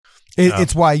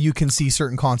It's why you can see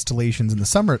certain constellations in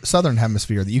the southern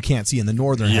hemisphere that you can't see in the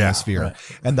northern hemisphere,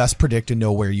 right, and thus predict and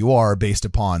know where you are based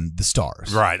upon the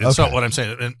stars. Right. And so what I'm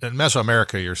saying, in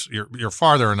Mesoamerica, you're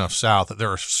farther enough south that there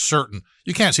are certain,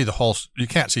 you can't see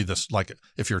this like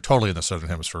if you're totally in the southern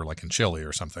hemisphere, like in Chile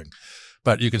or something,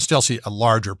 but you can still see a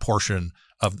larger portion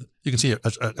you can see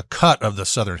a cut of the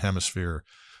southern hemisphere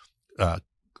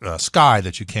sky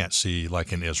that you can't see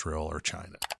like in Israel or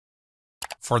China.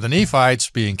 For the Nephites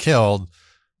being killed,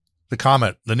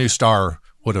 the new star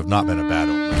would have not been a bad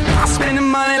omen. I'm spending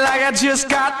money like I just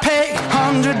got paid.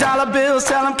 $100 bills,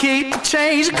 tell them keep the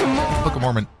change. Come on. The Book of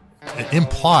Mormon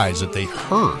implies that they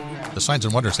heard the signs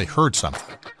and wonders. They heard something.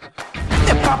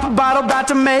 Pop a bottle, about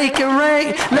to make it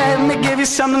rain. Let me give you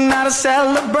something now to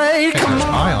celebrate. Come there's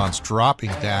ions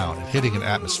dropping down and hitting an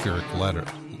atmospheric letter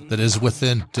that is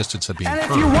within distance of being heard.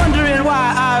 And if you're wondering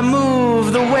why I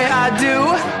move the way I do,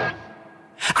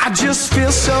 I just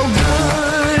feel so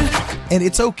good. And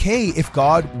it's okay if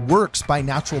God works by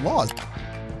natural laws.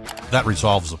 That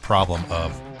resolves the problem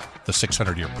of the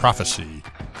 600-year prophecy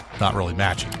not really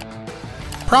matching.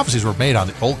 Prophecies were made on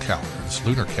the old calendar, this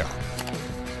lunar calendar.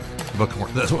 The Book of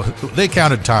Mormon, they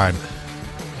counted time.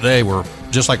 They were,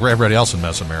 just like everybody else in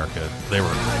Mesoamerica, they were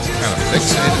kind of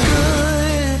fixated.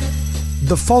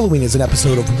 The following is an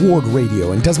episode of Ward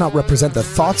Radio and does not represent the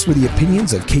thoughts or the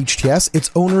opinions of KHTS,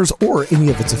 its owners, or any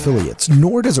of its affiliates,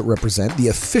 nor does it represent the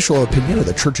official opinion of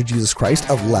the Church of Jesus Christ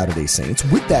of Latter-day Saints.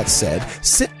 With that said,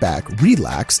 sit back,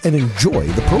 relax, and enjoy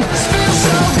the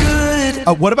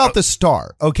program. What about the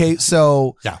star? Okay,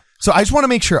 so yeah. So I just want to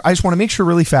make sure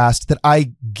really fast that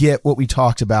I get what we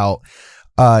talked about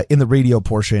in the radio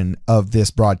portion of this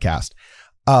broadcast.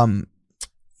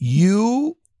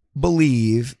 You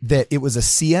believe that it was a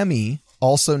CME,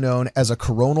 also known as a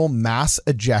coronal mass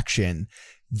ejection,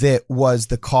 that was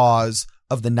the cause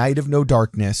of the night of no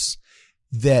darkness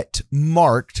that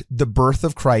marked the birth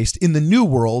of Christ in the New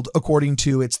World, according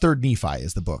to its third Nephi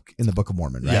is the book in the Book of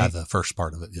Mormon, right? Yeah, the first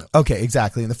part of it. Yeah. Okay,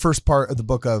 exactly. In the first part of the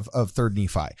book of third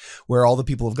Nephi, where all the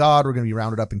people of God were going to be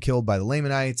rounded up and killed by the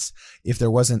Lamanites if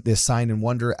there wasn't this sign and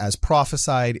wonder as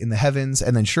prophesied in the heavens.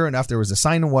 And then sure enough, there was a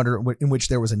sign and wonder in which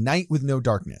there was a night with no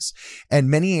darkness. And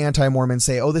many anti-Mormons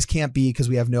say, oh, this can't be because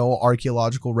we have no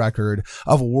archaeological record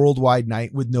of a worldwide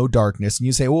night with no darkness. And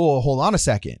you say, oh, hold on a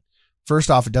second.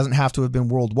 First off, it doesn't have to have been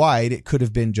worldwide. It could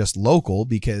have been just local,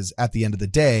 because at the end of the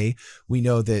day, we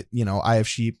know that, I have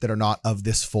sheep that are not of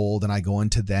this fold, and I go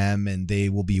into them and they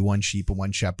will be one sheep and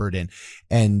one shepherd.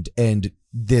 And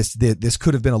this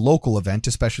could have been a local event,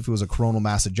 especially if it was a coronal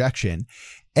mass ejection.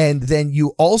 And then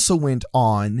you also went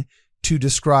on to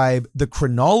describe the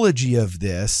chronology of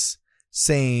this,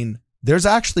 saying there's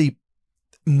actually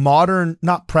modern,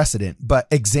 not precedent, but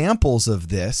examples of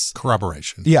this.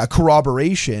 Corroboration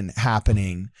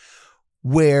happening,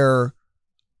 where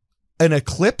an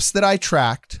eclipse that I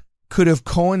tracked could have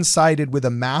coincided with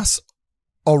a mass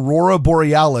aurora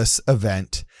borealis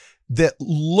event that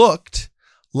looked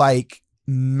like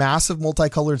massive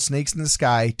multicolored snakes in the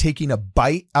sky taking a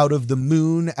bite out of the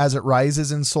moon as it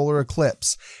rises in solar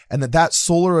eclipse, and that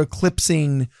solar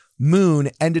eclipsing moon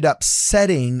ended up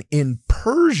setting in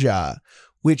Persia,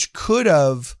 which could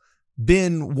have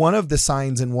been one of the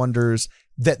signs and wonders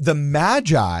that the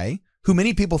Magi, who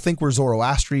many people think were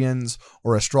Zoroastrians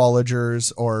or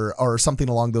astrologers or something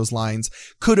along those lines,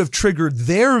 could have triggered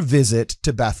their visit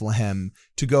to Bethlehem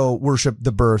to go worship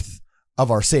the birth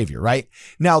of our Savior, right?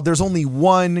 Now, there's only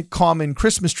one common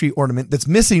Christmas tree ornament that's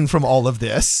missing from all of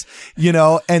this,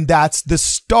 and that's the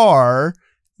star.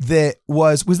 That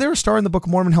was there a star in the Book of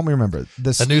Mormon? Help me remember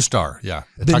this. A new star. Yeah.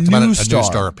 It the talked new about it, star. A new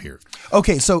star appeared.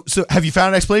 Okay. So have you found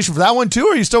an explanation for that one too?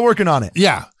 Or are you still working on it?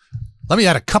 Yeah. Let me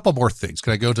add a couple more things.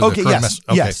 Can I go to the current mess?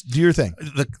 Okay. Yes. Do your thing.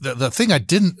 The thing I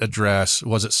didn't address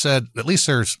was it said, at least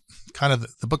there's kind of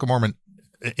the Book of Mormon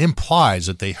implies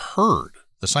that they heard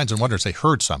the signs and wonders. They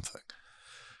heard something.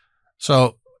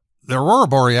 So the aurora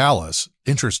borealis,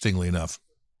 interestingly enough,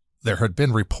 there had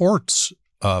been reports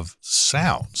of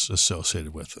sounds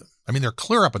associated with it. I mean, they're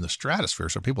clear up in the stratosphere,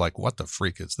 so people are like, what the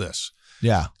freak is this?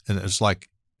 Yeah. And it's like,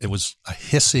 it was a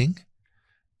hissing,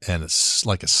 and it's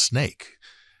like a snake.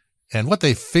 And what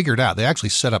they figured out, they actually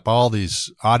set up all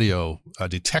these audio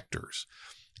detectors,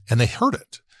 and they heard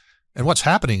it. And what's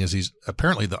happening is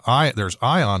apparently there's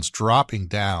ions dropping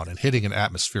down and hitting an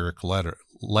atmospheric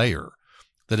layer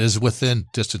that is within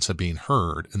distance of being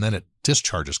heard, and then it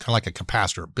discharges, kind of like a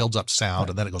capacitor. It builds up sound,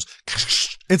 and then it goes.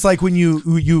 It's like when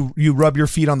you rub your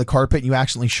feet on the carpet and you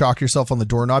actually shock yourself on the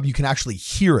doorknob. You can actually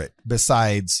hear it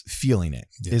besides feeling it.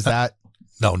 Yeah. Is that?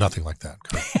 No, nothing like that.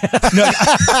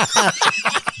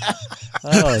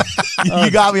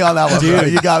 You got me on that one, bro.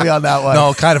 You got me on that one.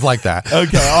 No, kind of like that.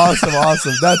 Okay,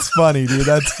 awesome. That's funny, dude.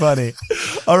 That's funny.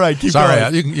 All right, keep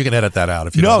going. You can edit that out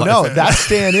if you No, don't. no, that's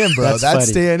staying in, bro. That's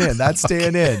staying in. That's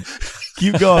staying in.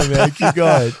 Keep going, man. Keep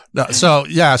going. No, so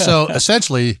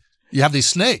essentially you have these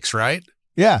snakes, right?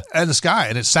 Yeah. And the sky,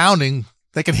 and it's sounding,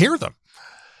 they can hear them.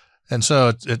 And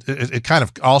so it kind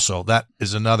of also, that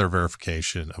is another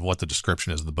verification of what the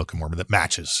description is of the Book of Mormon that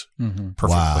matches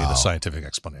perfectly the scientific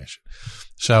explanation.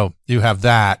 So you have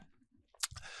that.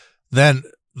 Then,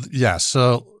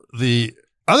 so the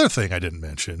other thing I didn't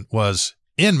mention was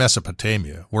in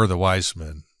Mesopotamia, where the wise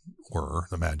men were,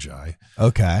 the Magi.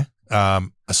 Okay.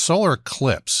 A solar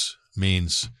eclipse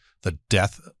means the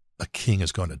death, a king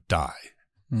is going to die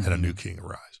and a new king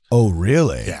arise. Oh,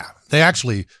 really? Yeah. They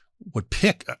actually would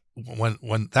pick,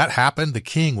 when that happened, the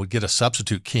king would get a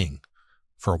substitute king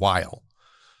for a while.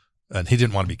 And he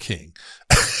didn't want to be king.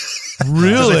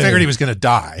 Really? They figured he was going to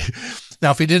die.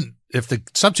 Now, if the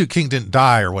substitute king didn't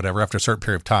die or whatever after a certain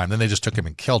period of time, then they just took him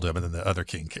and killed him, and then the other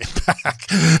king came back.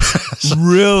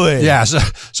 Really? Yeah.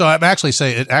 So I'm actually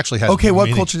saying it actually has. Okay, what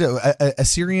meaning. culture did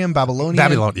Assyrian,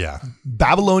 Babylonian?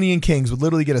 Babylonian kings would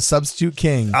literally get a substitute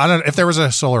king. I don't know if there was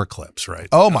a solar eclipse, right?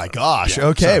 Oh my gosh. Yeah,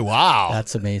 okay. so, wow.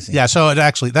 That's amazing. Yeah. So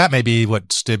that may be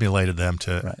what stimulated them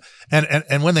to, right.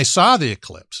 and when they saw the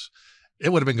eclipse,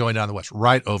 it would have been going down the west,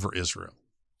 right over Israel,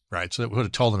 right? So it would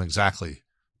have told them exactly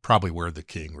probably where the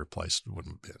king replaced would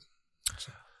have been.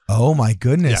 So. Oh my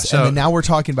goodness. Yeah, so, and then now we're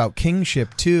talking about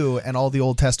kingship too. And all the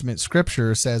Old Testament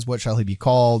scripture says, what shall he be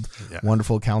called? Yeah.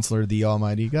 Wonderful Counselor, the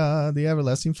Almighty God, the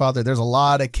Everlasting Father. There's a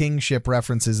lot of kingship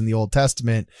references in the Old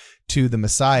Testament to the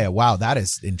Messiah. Wow. That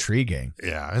is intriguing.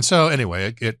 Yeah. And so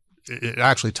anyway, it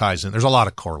actually ties in. There's a lot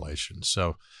of correlations.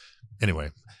 So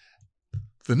anyway,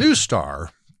 the new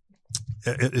star,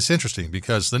 it's interesting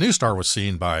because the new star was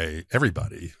seen by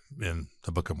everybody in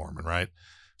the Book of Mormon, right?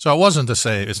 So it wasn't to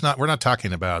say we're not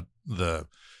talking about the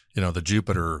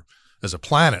Jupiter as a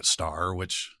planet star,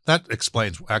 which that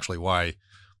explains actually why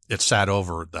it sat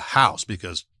over the house,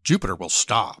 because Jupiter will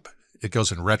stop. It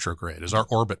goes in retrograde as our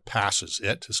orbit passes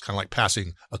it. It's kind of like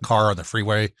passing a car on the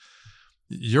freeway.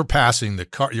 You're passing the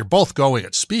car. You're both going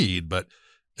at speed, but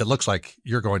it looks like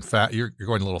you're going you're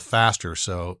going a little faster,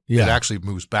 so it actually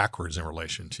moves backwards in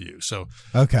relation to you. So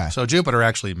so Jupiter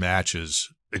actually matches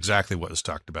exactly what is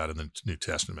talked about in the New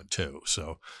Testament too.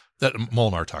 So that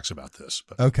Molnar talks about this.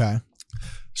 But.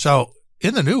 So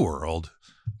in the New World,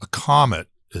 a comet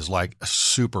is like a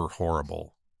super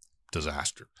horrible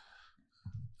disaster.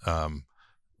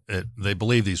 They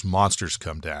believe these monsters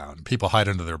come down. People hide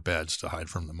under their beds to hide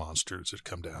from the monsters that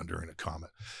come down during a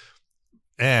comet.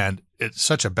 And it's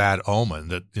such a bad omen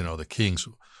that, the kings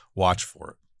watch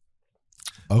for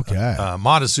it. Okay.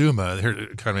 Montezuma, here,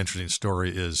 kind of interesting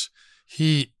story is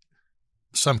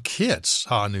some kids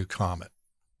saw a new comet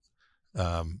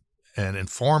and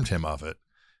informed him of it.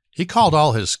 He called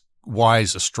all his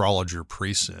wise astrologer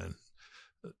priests in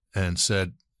and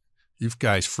said, "You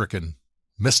guys frickin'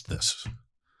 missed this,"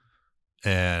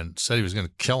 and said he was going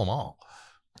to kill them all.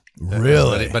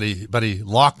 Really? But he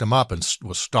locked them up and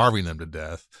was starving them to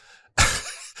death.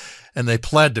 And they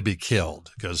pled to be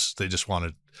killed because they just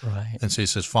wanted. Right. And so he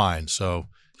says, fine. So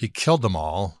he killed them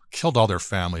all, killed all their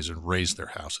families, and razed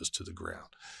their houses to the ground.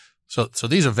 So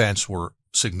these events were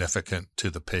significant to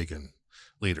the pagan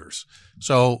leaders.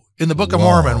 So in the Book of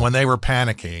Mormon, when they were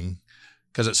panicking,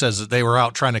 because it says that they were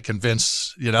out trying to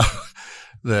convince,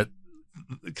 that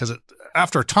because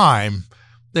after a time,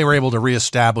 they were able to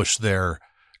reestablish their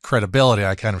credibility.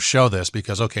 I kind of show this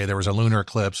because, there was a lunar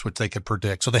eclipse, which they could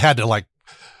predict. So they had to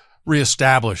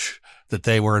reestablish that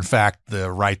they were in fact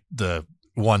the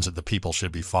ones that the people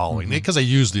should be following, because they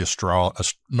used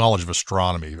the knowledge of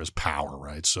astronomy as power,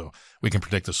 right? So we can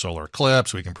predict the solar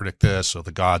eclipse, we can predict this, so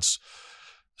the gods.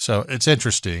 So it's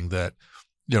interesting that,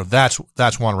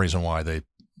 that's one reason why they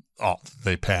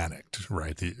panicked,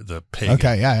 right? The pagan.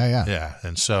 Okay. Yeah. Yeah.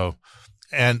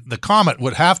 And the comet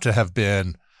would have to have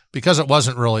been, because it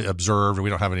wasn't really observed, we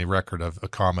don't have any record of a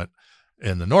comet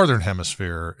in the northern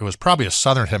hemisphere. It was probably a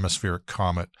southern hemispheric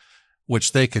comet,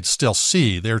 which they could still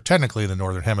see. They're technically in the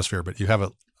northern hemisphere, but you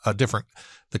have a different,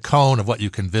 the cone of what you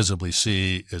can visibly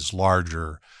see is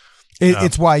larger.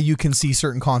 It's why you can see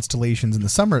certain constellations in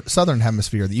the southern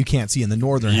hemisphere that you can't see in the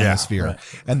northern hemisphere, right,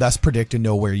 and thus predict and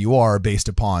know where you are based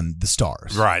upon the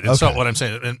stars. Right. And so what I'm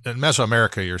saying, in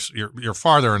Mesoamerica, you're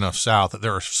farther enough south that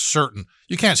there are certain,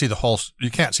 you can't see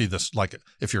this like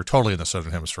if you're totally in the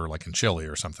southern hemisphere, like in Chile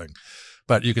or something,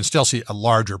 but you can still see a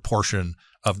larger portion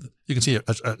you can see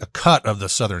a cut of the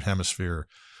southern hemisphere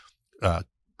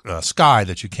sky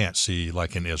that you can't see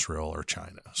like in Israel or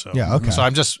China. So Yeah, okay. So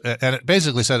I'm just, and it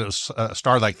basically said it was a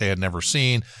star like they had never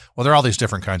seen. Well, there are all these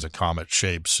different kinds of comet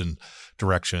shapes and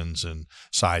directions and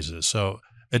sizes. So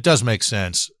it does make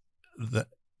sense that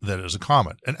it is a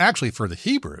comet. And actually for the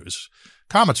Hebrews,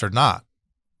 comets are not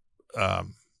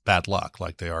bad luck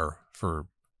like they are for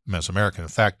Mesoamerican. In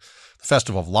fact, the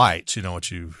Festival of Lights, what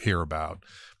you hear about,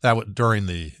 that during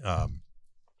the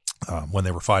when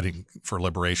they were fighting for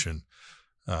liberation,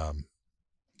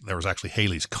 there was actually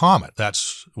Halley's Comet.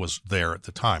 Was there at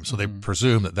the time. So they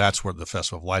presume that that's where the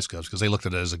Festival of Lights goes because they looked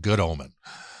at it as a good omen.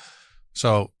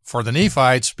 So for the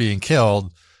Nephites being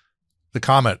killed, the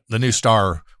comet, the new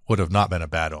star, would have not been a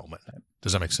bad omen.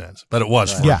 Does that make sense? But it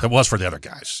was it was for the other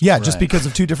guys. Yeah, just because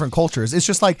of two different cultures. It's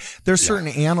just like there's certain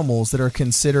animals that are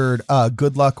considered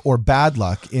good luck or bad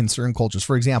luck in certain cultures.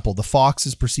 For example, the fox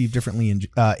is perceived differently in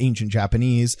ancient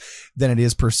Japanese than it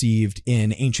is perceived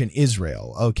in ancient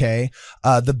Israel. Okay,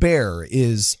 the bear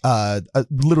is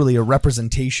literally a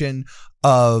representation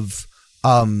of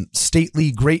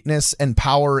stately greatness and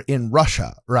power in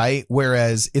Russia, right?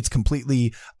 Whereas it's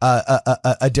completely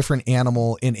a different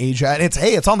animal in Asia, and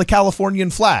it's on the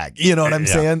Californian flag. You know what I'm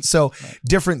saying? So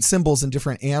different symbols and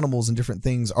different animals and different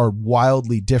things are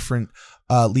wildly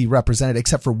differently represented,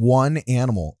 except for one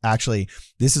animal. Actually,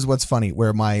 this is what's funny,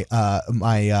 where my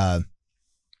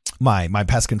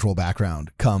pest control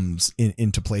background comes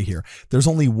into play here. There's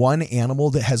only one animal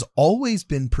that has always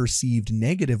been perceived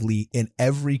negatively in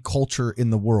every culture in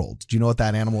the world. Do you know what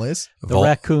that animal is? The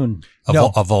raccoon.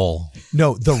 A vole.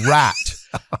 No, the rat.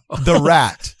 The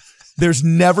rat. There's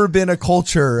never been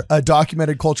a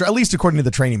documented culture, at least according to the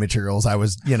training materials I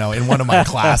was, in one of my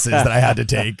classes that I had to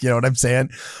take, you know what I'm saying?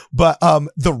 But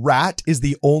the rat is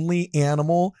the only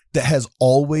animal that has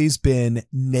always been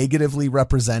negatively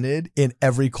represented in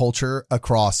every culture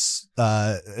across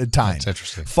time. That's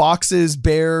interesting. Foxes,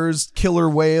 bears, killer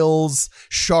whales,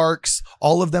 sharks,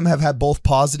 all of them have had both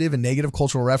positive and negative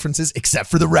cultural references,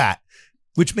 except for the rat.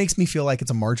 Which makes me feel like it's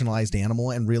a marginalized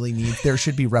animal and really there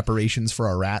should be reparations for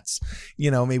our rats.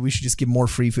 Maybe we should just give more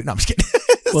free food. No, I'm just kidding.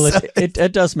 Well,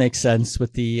 it does make sense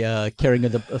with the carrying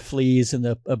of the fleas and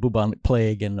the bubonic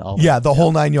plague and all that. Yeah, the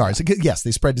whole 9 yards. Yes,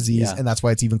 they spread disease, and that's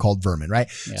why it's even called vermin, right?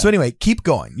 Yeah. So anyway, keep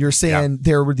going. You're saying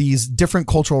there were these different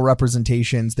cultural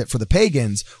representations that for the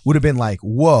pagans would have been like,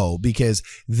 whoa, because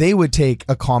they would take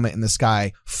a comet in the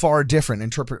sky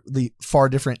interpret far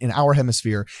different in our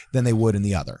hemisphere than they would in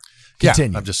the other.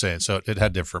 Continue. Yeah, I'm just saying. So it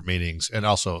had different meanings. And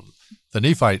also the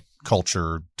Nephite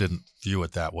culture didn't view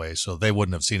it that way. So they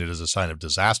wouldn't have seen it as a sign of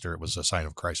disaster. It was a sign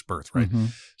of Christ's birth, right? Mm-hmm.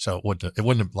 So it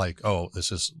wouldn't have like, oh,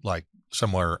 this is like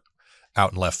somewhere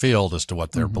out in left field as to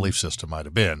what their belief system might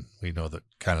have been. We know that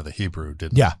kind of the Hebrew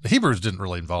didn't. Yeah. The Hebrews didn't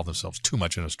really involve themselves too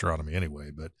much in astronomy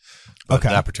anyway, but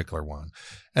that particular one.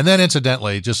 And then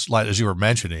incidentally, just like as you were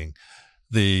mentioning,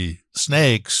 the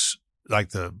snakes, like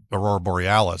the Aurora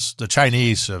Borealis, the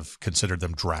Chinese have considered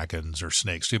them dragons or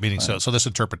snakes, meaning so this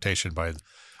interpretation by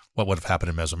what would have happened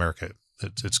in Mesoamerica,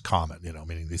 it's common,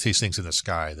 meaning these things in the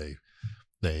sky,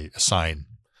 they assign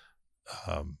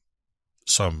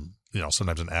some,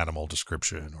 sometimes an animal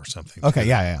description or something. Okay.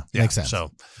 Yeah. Makes sense.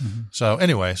 So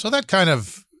anyway, so that kind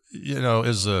of,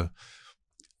 is the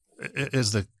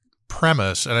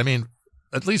premise. And I mean,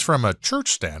 at least from a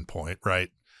church standpoint, right?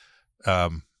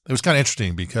 It was kind of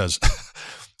interesting because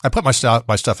I put my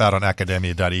stuff out on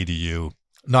academia.edu.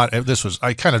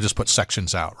 I kind of just put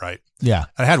sections out, right? Yeah.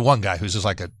 And I had one guy who's just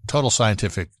like a total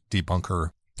scientific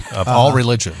debunker of all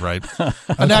religion, right?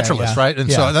 A naturalist, right?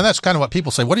 And so then that's kind of what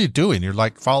people say. What are you doing? You're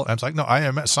like, follow. I was like, no, I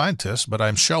am a scientist, but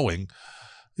I'm showing,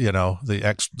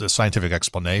 the scientific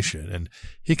explanation. And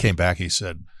he came back. He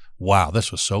said, wow,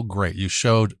 this was so great. You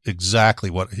showed exactly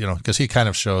what, because he kind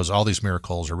of shows all these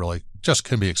miracles are really just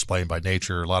can be explained by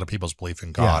nature. A lot of people's belief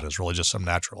in God is really just some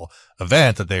natural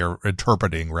event that they are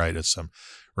interpreting, right, as some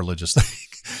religious thing.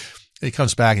 He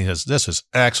comes back and he says, this is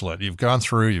excellent. You've gone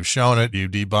through, you've shown it, you've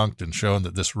debunked and shown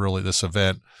that this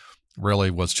event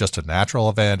really was just a natural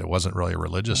event. It wasn't really a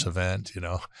religious event,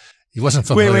 He wasn't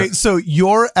familiar. Wait. So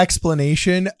your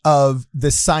explanation of the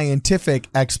scientific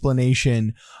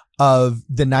explanation of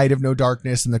the Night of No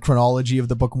Darkness and the chronology of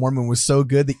the Book of Mormon was so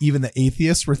good that even the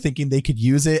atheists were thinking they could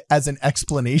use it as an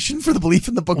explanation for the belief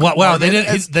in the Book of Mormon. Well, they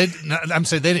didn't. I'm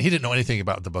saying he didn't know anything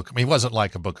about the book. I mean, he wasn't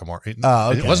like a Book of Mormon.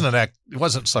 Okay. It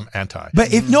wasn't some anti. But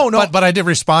But I did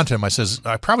respond to him. I says,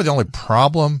 probably the only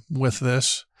problem with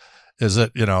this is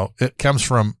that it comes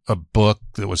from a book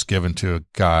that was given to a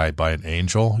guy by an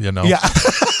angel. Yeah.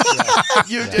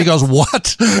 He goes,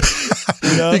 what?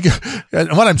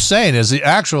 And what I'm saying is the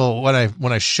actual when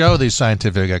I show these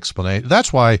scientific explanations.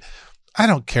 That's why I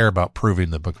don't care about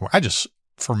proving the Book of Mormon.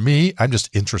 For me, I'm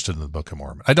just interested in the Book of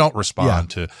Mormon. I don't respond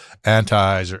to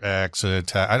antis or X.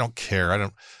 I don't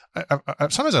care. I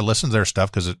sometimes I listen to their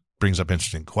stuff because it brings up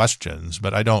interesting questions,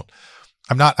 but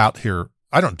I'm not out here.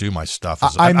 I don't do my stuff.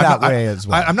 I'm that way as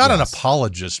well. I'm not an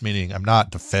apologist, meaning I'm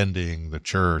not defending the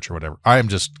church or whatever. I am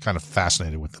just kind of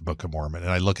fascinated with the Book of Mormon,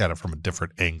 and I look at it from a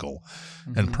different angle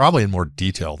and probably in more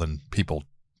detail than people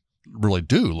really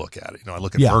do look at it. I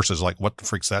look at verses like, what the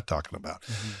freak's that talking about?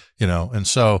 And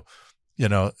so,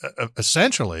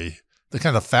 essentially the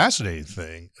kind of fascinating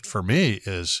thing for me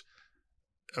is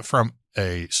from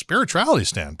a spirituality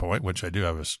standpoint, which I do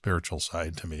have a spiritual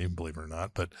side to me, believe it or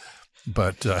not, but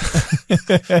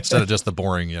instead of just the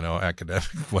boring, academic,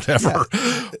 whatever,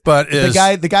 but is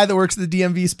the guy that works at the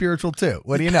DMV spiritual too.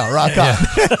 What do you know? Rock on.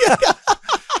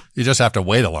 You just have to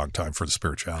wait a long time for the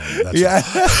spirituality. That's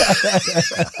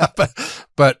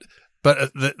but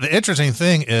the interesting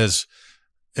thing is,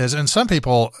 and some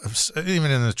people, even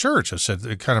in the church, have said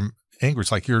they're kind of angry.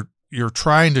 It's like you're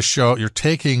trying to show, you're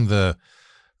taking the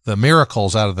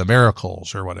miracles out of the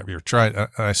miracles or whatever. You're trying. And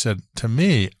I said, to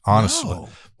me, honestly,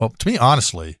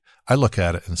 I look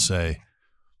at it and say,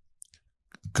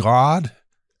 God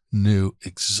knew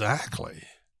exactly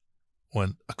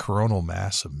when a coronal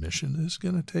mass emission is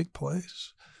going to take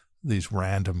place. These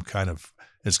random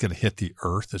it's going to hit the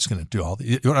earth. It's going to do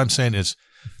what I'm saying is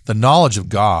the knowledge of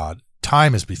God,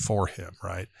 time is before him,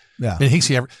 right? Yeah. I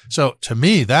mean, so to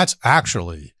me, that's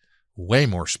actually way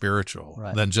more spiritual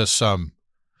than just some,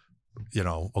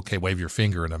 okay, wave your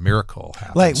finger and a miracle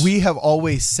happens. Like we have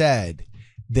always said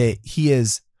that he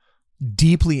is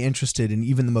deeply interested in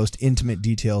even the most intimate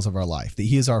details of our life, that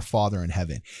he is our Father in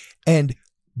heaven. And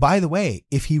by the way,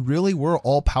 if he really were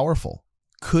all powerful,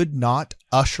 could not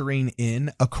ushering in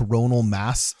a coronal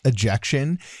mass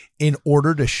ejection in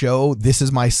order to show this is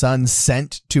my son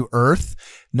sent to earth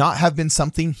not have been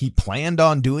something he planned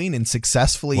on doing and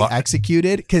successfully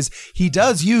executed? Because he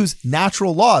does use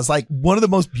natural laws. Like one of the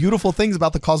most beautiful things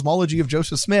about the cosmology of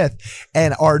Joseph Smith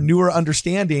and our newer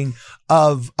understanding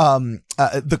of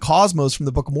the cosmos from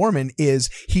the Book of Mormon is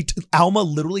Alma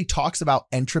literally talks about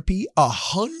entropy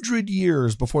 100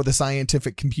 years before the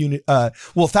scientific community,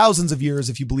 thousands of years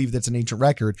if you believe that's an ancient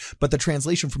record, but the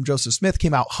translation from Joseph Smith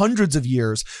came out hundreds of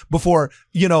years before,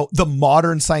 the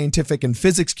modern scientific and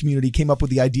physics community came up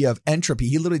with the idea of entropy.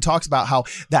 He literally talks about how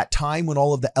that time when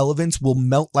all of the elements will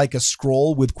melt like a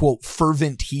scroll with quote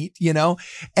fervent heat,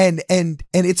 and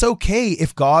it's okay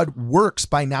if God works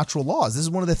by natural laws. This is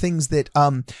one of the things that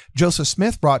Joseph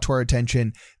Smith brought to our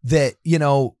attention, that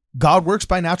God works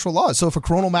by natural laws. So if a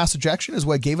coronal mass ejection is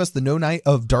what gave us the no night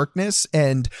of darkness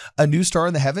and a new star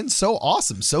in the heavens, so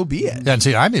awesome, so be it. And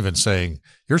see, I'm even saying,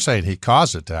 you're saying he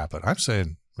caused it to happen. I'm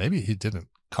saying maybe he didn't.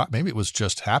 Maybe it was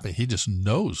just happening. He just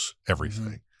knows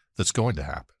everything that's going to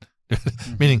happen.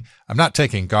 Meaning, I'm not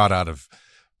taking God out of,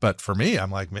 but for me,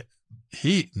 I'm like,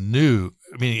 he knew.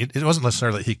 I mean, it wasn't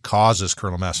necessarily that he caused this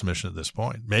coronal mass emission at this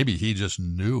point. Maybe he just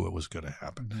knew it was going to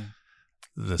happen.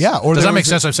 Does that make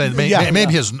sense? I'm saying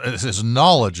maybe his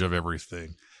knowledge of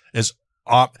everything is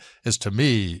to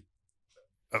me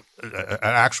an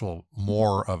actual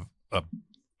more of a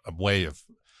way of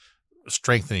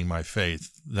strengthening my faith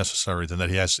necessary than that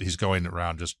he's going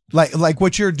around just like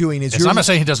what you're doing is I'm not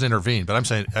saying he doesn't intervene, but I'm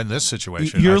saying in this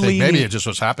situation I think maybe it just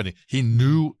was happening. He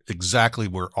knew exactly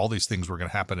where all these things were going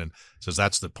to happen and says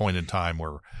that's the point in time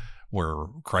where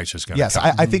Christ is going to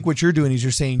come. I think what you're doing is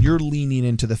you're saying you're leaning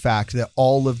into the fact that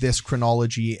all of this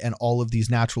chronology and all of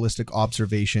these naturalistic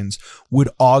observations would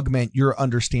augment your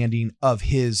understanding of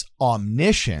his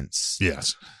omniscience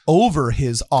over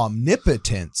his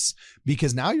omnipotence,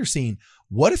 because now you're seeing,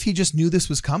 what if he just knew this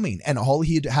was coming and all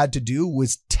he had to do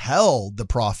was tell the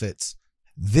prophets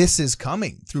this is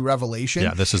coming through revelation?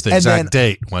 Yeah, this is the exact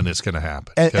date when it's going to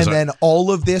happen. And then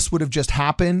all of this would have just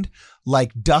happened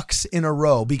like ducks in a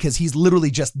row because he's literally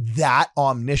just that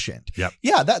omniscient. Yep.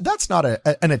 Yeah, that's not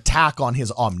an attack on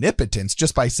his omnipotence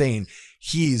just by saying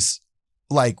he's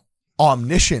like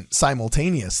omniscient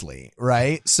simultaneously,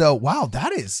 right? So, wow,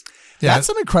 that's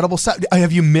an incredible stuff.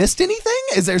 Have you missed anything?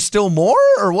 Is there still more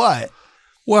or what?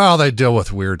 Well, they deal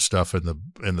with weird stuff in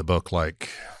the book, like,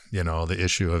 the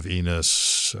issue of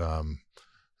Enos,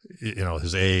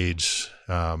 his age.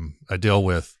 I deal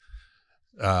with.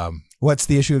 What's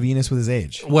the issue of Enos with his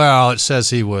age? Well, it says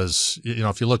he was,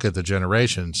 if you look at the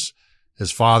generations,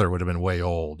 his father would have been way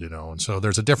old, and so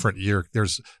there's a different year.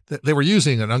 They were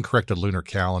using an uncorrected lunar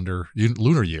calendar,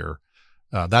 lunar year.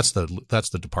 That's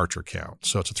the departure count.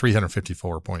 So it's a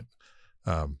 354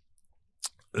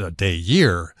 day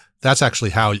year. That's actually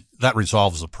how that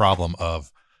resolves the problem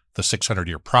of the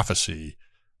 600-year prophecy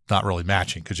not really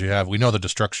matching because we know the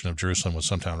destruction of Jerusalem was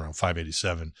sometime around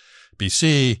 587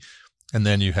 BC, and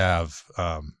then you have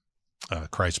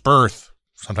Christ's birth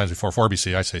sometimes before 4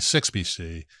 BC. I say 6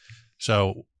 BC.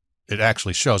 So it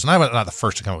actually shows, and I'm not the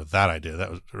first to come up with that idea.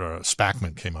 That was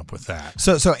Spackman came up with that.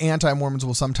 So anti-Mormons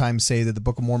will sometimes say that the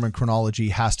Book of Mormon chronology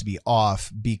has to be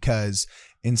off because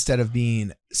instead of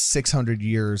being 600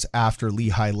 years after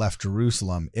Lehi left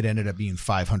Jerusalem, it ended up being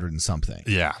 500 and something.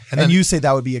 Yeah. And then, you say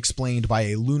that would be explained by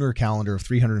a lunar calendar of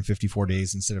 354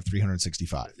 days instead of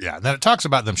 365. Yeah. And then it talks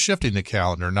about them shifting the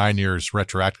calendar 9 years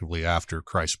retroactively after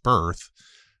Christ's birth.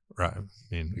 Right. I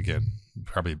mean, again,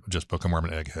 probably just Book of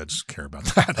Mormon eggheads care about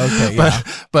that. Okay. Yeah.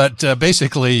 But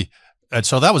basically, and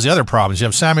so that was the other problem. You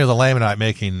have Samuel the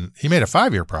Lamanite he made a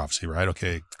 5-year prophecy, right?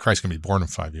 Okay, Christ's going to be born in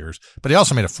 5 years. But he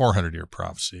also made a 400-year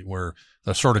prophecy where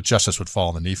the sword of justice would fall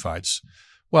on the Nephites.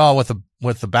 Well,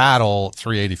 with the battle,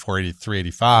 380, 480,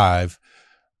 385,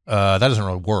 that doesn't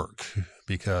really work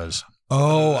because.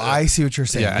 Oh, I see what you're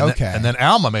saying. Yeah, okay. And then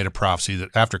Alma made a prophecy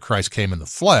that after Christ came in the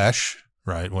flesh,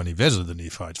 right, when he visited the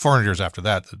Nephites, 400 years after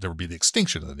that, there would be the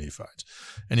extinction of the Nephites.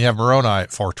 And you have Moroni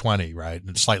at 420, right?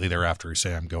 And slightly thereafter, he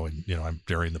say, I'm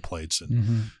burying the plates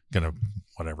and going to,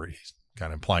 whatever, he's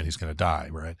kind of implying he's going to die,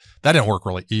 right? That didn't work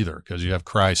really either because you have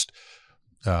Christ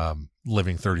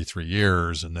living 33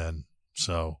 years and then,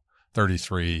 so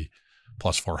 33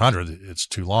 plus 400, it's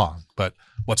too long. But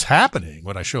what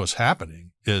I show is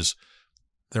happening is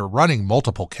they're running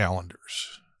multiple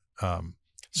calendars.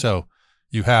 So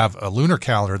you have a lunar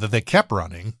calendar that they kept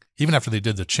running even after they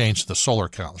did the change to the solar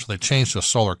calendar. So they changed to a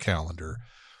solar calendar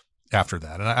after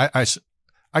that. And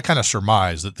I kind of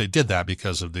surmise that they did that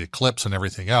because of the eclipse and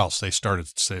everything else. They started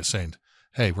saying,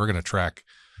 hey, we're going to track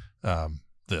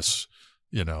this,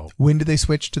 When did they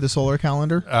switch to the solar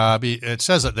calendar? It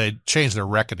says that they changed their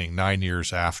reckoning 9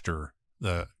 years after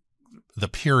the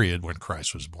period when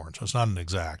Christ was born. So it's not an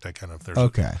exact.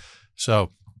 Okay.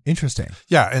 So interesting.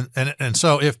 Yeah, and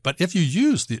so if you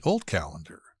use the old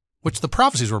calendar, which the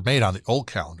prophecies were made on the old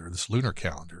calendar, this lunar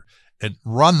calendar, and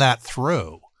run that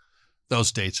through,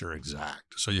 those dates are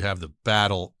exact. So you have the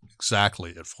battle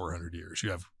exactly at 400 years.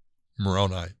 You have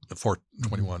Moroni at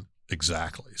 421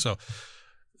 exactly. So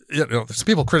some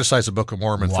people criticize the Book of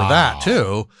Mormon for that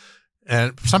too.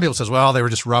 And some people says, well, they were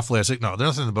just roughly. I say, no, there's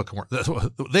nothing in the Book of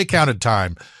Mormon. They counted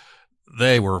time.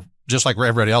 They were just like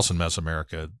everybody else in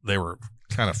Mesoamerica. They were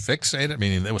kind of fixated,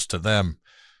 meaning it was to them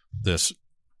this.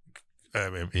 I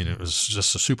mean, it was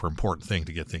just a super important thing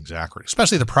to get things accurate,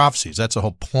 especially the prophecies. That's the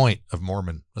whole point of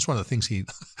Mormon. That's one of the things he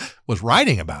was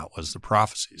writing about was the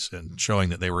prophecies and showing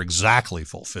that they were exactly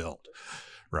fulfilled,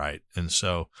 right? And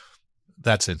so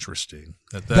that's interesting.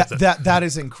 That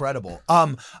is incredible.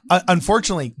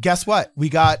 Unfortunately, guess what? We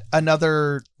got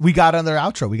another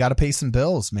outro. We got to pay some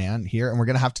bills, man, here, and we're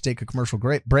going to have to take a commercial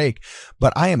break.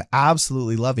 But I am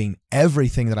absolutely loving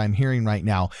everything that I'm hearing right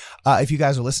now. If you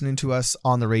guys are listening to us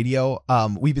on the radio,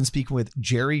 we've been speaking with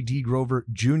Jerry D. Grover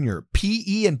Jr.,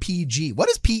 PE and PG. What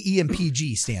does PE and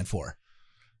PG stand for?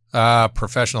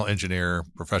 Professional engineer,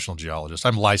 professional geologist.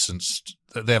 I'm licensed.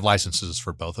 They have licenses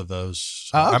for both of those.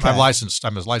 Oh, okay. I'm licensed.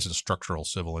 I'm a licensed structural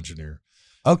civil engineer.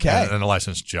 Okay. And a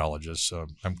licensed geologist. So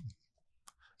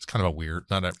it's kind of a weird,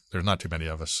 there's not too many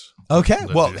of us. Okay.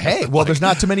 Well, there's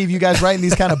not too many of you guys writing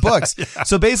these kind of books. Yeah.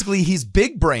 So basically he's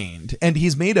big brained and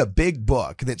he's made a big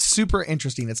book that's super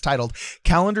interesting. It's titled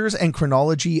Calendars and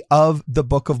Chronology of the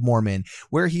Book of Mormon,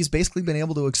 where he's basically been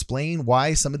able to explain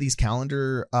why some of these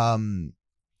calendars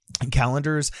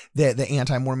that the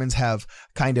anti-Mormons have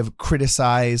kind of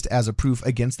criticized as a proof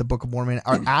against the Book of Mormon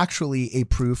are actually a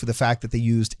proof of the fact that they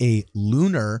used a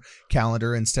lunar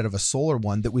calendar instead of a solar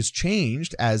one that was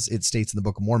changed, as it states in the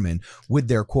Book of Mormon, with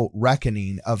their quote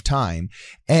reckoning of time.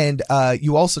 And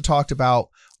you also talked about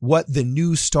what the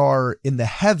new star in the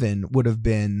heaven would have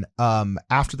been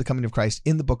after the coming of Christ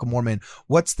in the Book of Mormon.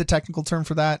 What's the technical term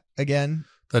for that again?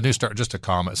 The new star, just a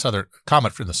comet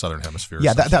in the southern hemisphere.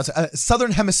 Yeah, that's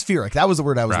southern hemispheric. That was the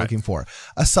word I was Right. looking for.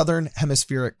 A southern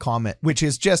hemispheric comet, which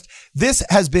is this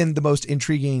has been the most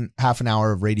intriguing half an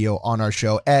hour of radio on our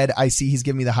show. Ed, I see he's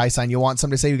giving me the high sign. You want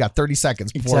something to say? You got 30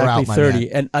 seconds before we're out, my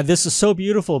 30. man. And this is so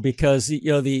beautiful because,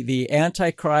 the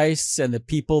antichrists and the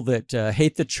people that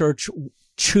hate the church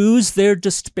choose their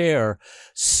despair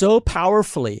so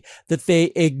powerfully that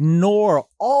they ignore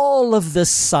all of the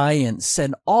science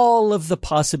and all of the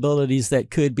possibilities that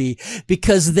could be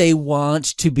because they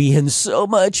want to be in so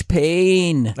much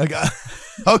pain. Okay.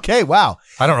 Okay, wow.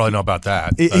 I don't really know about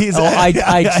that. but He's,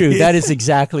 I do. That is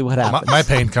exactly what my, happened. my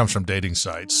pain comes from dating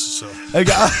sites. So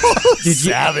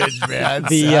savage, man.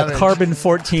 The savage. Carbon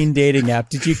 14 dating app.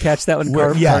 Did you catch that one?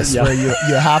 Carbon? Yes, Yeah. where you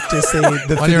have to say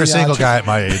the when you're a single Fibonacci. guy at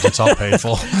my age, it's all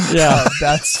painful. Yeah.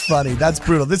 That's funny. That's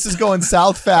brutal. This is going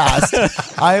south fast.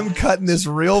 I am cutting this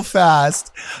real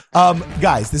fast.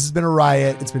 Guys, this has been a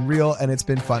riot. It's been real and it's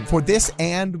been fun. For this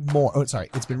and more. Oh, sorry.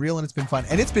 It's been real and it's been fun.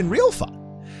 And it's been real fun.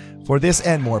 For this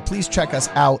and more, please check us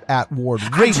out at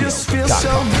I just feel so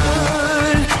wardradio.com.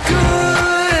 good,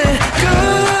 good,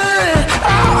 good.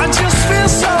 Oh, I just feel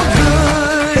so good.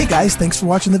 Hey guys, thanks for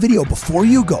watching the video. Before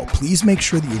you go, please make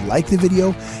sure that you like the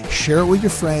video, share it with your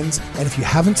friends, and if you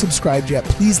haven't subscribed yet,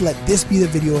 please let this be the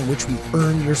video in which we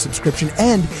earn your subscription,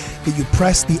 and that you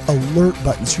press the alert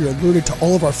button so you're alerted to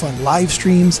all of our fun live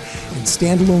streams and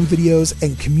standalone videos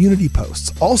and community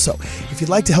posts. Also, if you'd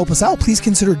like to help us out, please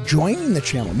consider joining the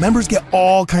channel. Members get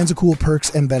all kinds of cool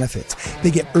perks and benefits.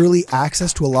 They get early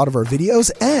access to a lot of our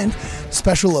videos and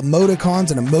special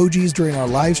emoticons and emojis during our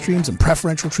live streams and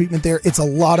preferential treatment there. It's a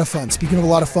lot of fun. Speaking of a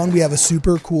lot of fun, we have a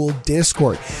super cool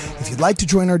Discord. If you'd like to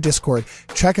join our Discord,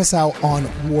 check us out on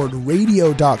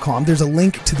wardradio.com. There's a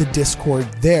link to the Discord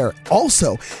there.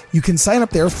 Also, you can sign up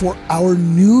there for our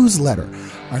newsletter.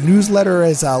 Our newsletter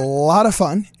is a lot of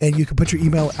fun, and you can put your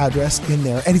email address in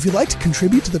there. And if you'd like to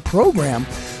contribute to the program,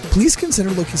 please consider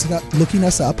looking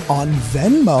us up on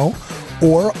Venmo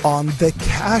or on the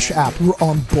Cash App. We're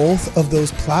on both of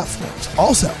those platforms.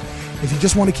 Also, if you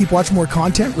just want to keep watching more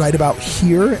content, right about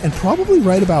here and probably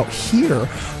right about here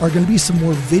are going to be some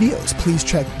more videos. Please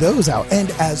check those out. And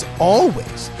as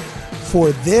always, for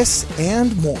this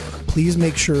and more, please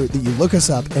make sure that you look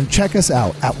us up and check us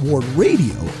out at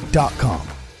wardradio.com.